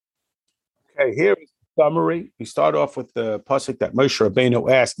Okay, here is the summary. We start off with the pasuk that Moshe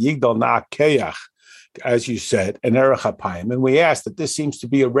Rabbeinu asked, Yigdal na keach, as you said, and erech hapayim. And we asked that this seems to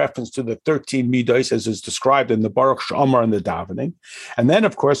be a reference to the 13 midos as is described in the Baruch Shamar and the davening. And then,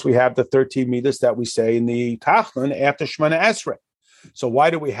 of course, we have the 13 midos that we say in the Tachlon after Shemana Esrei. So why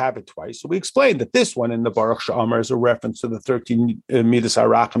do we have it twice? So we explained that this one in the Baruch Shamar is a reference to the 13 midos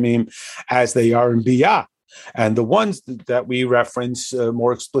harachamim as they are in Biyah. And the ones that we reference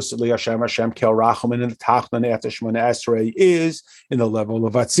more explicitly, Hashem Kel Rachamim in the Tachlon after Shemana Esrei, is in the level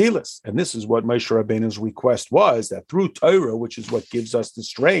of Atzilus. And this is what Moshe Rabbeinu's request was, that through Torah, which is what gives us the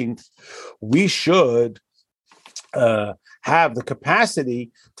strength, we should have the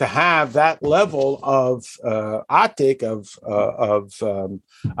capacity to have that level of atik, of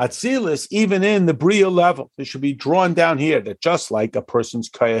atzilus, even in the bria level. It should be drawn down here, that just like a person's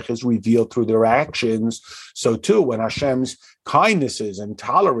koyach is revealed through their actions, so too when Hashem's kindnesses and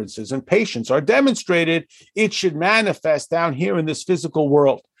tolerances and patience are demonstrated, it should manifest down here in this physical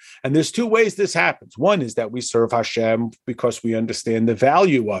world. And there's two ways this happens. One is that we serve Hashem because we understand the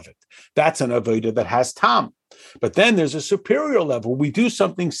value of it. That's an avodah that has tam. But then there's a superior level. We do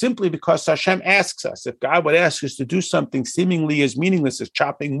something simply because Hashem asks us. If God would ask us to do something seemingly as meaningless as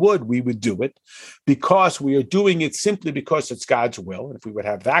chopping wood, we would do it because we are doing it simply because it's God's will. And if we would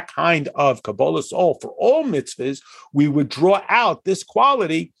have that kind of Kabbalah soul for all mitzvahs, we would draw out this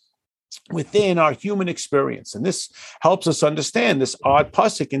quality within our human experience. And this helps us understand this odd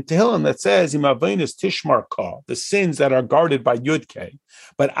pasuk in Tehillim that says, Im Aveinos Tishmar Ka, the sins that are guarded by Yudkei.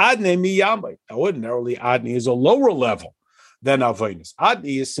 But Adnei Miyamai. Now, ordinarily, Adnei is a lower level than Aveinos.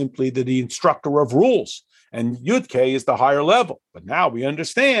 Adnei is simply the instructor of rules, and Yudkei is the higher level. But now we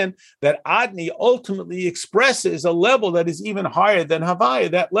understand that Adnei ultimately expresses a level that is even higher than Havaya,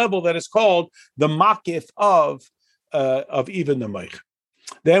 that level that is called the Makif of even the Meich.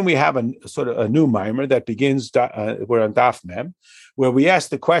 Then we have a sort of a new mimer that begins. We're on Daf Mem, where we ask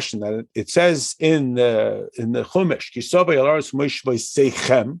the question that it says in the Chumash,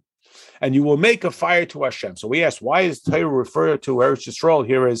 and you will make a fire to Hashem. So we ask, why is Torah referred to Eretz Yisrael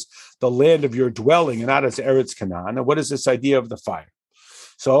here as the land of your dwelling and not as Eretz Canaan? And what is this idea of the fire?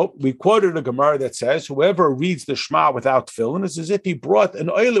 So we quoted a Gemara that says, whoever reads the Shema without tefillin is as if he brought an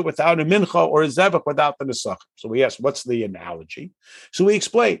oile without a mincha or a zevach without the nesachim. So we asked, what's the analogy? So we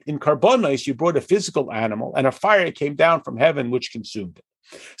explained, in karbonos, you brought a physical animal and a fire came down from heaven which consumed it.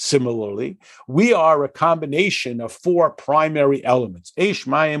 Similarly, we are a combination of four primary elements, Eish,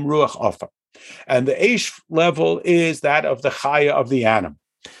 Mayim, Ruach, Afa. And the Eish level is that of the chaya of the animal.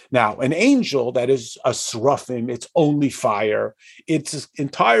 Now, an angel that is a seraphim, it's only fire. Its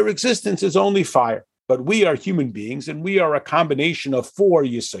entire existence is only fire. But we are human beings, and we are a combination of four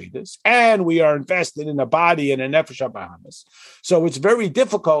yesodis, and we are invested in a body and a nefesh habahamis. So it's very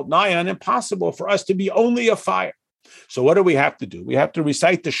difficult, nigh and impossible for us to be only a fire. So what do we have to do? We have to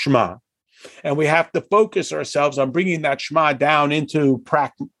recite the Shema, and we have to focus ourselves on bringing that Shema down into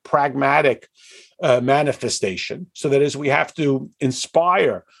pragmatic manifestation, so that is, we have to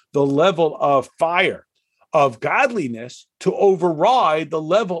inspire the level of fire of godliness to override the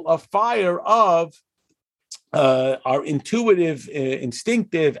level of fire of our intuitive,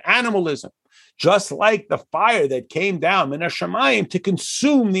 instinctive animalism. Just like the fire that came down in Hashemayim to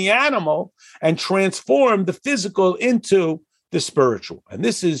consume the animal and transform the physical into the spiritual. And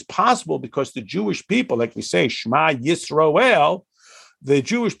this is possible because the Jewish people, like we say, Shema Yisroel, the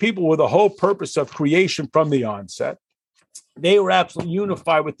Jewish people were the whole purpose of creation from the onset. They were absolutely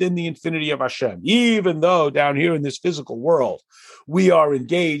unified within the infinity of Hashem. Even though down here in this physical world, we are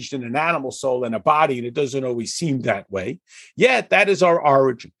engaged in an animal soul and a body, and it doesn't always seem that way. Yet that is our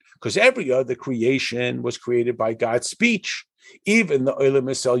origin, because every other creation was created by God's speech. Even the Olam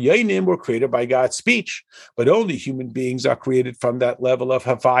Yonim were created by God's speech, but only human beings are created from that level of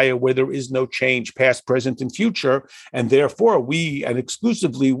Havaya where there is no change, past, present, and future, and therefore we, and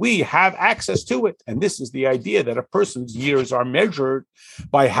exclusively we, have access to it. And this is the idea that a person's years are measured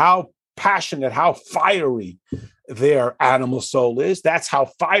by how passionate, how fiery their animal soul is. That's how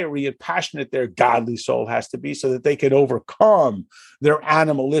fiery and passionate their godly soul has to be, so that they can overcome their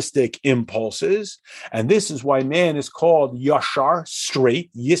animalistic impulses. And this is why man is called Yashar,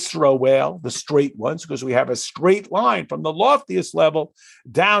 straight, Yisroel, the straight ones, because we have a straight line from the loftiest level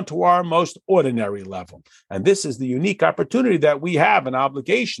down to our most ordinary level. And this is the unique opportunity that we have, an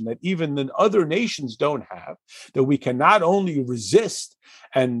obligation that even the other nations don't have, that we can not only resist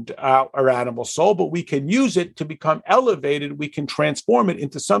and our animal soul, but we can use it to become elevated. We can transform it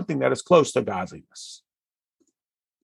into something that is close to godliness.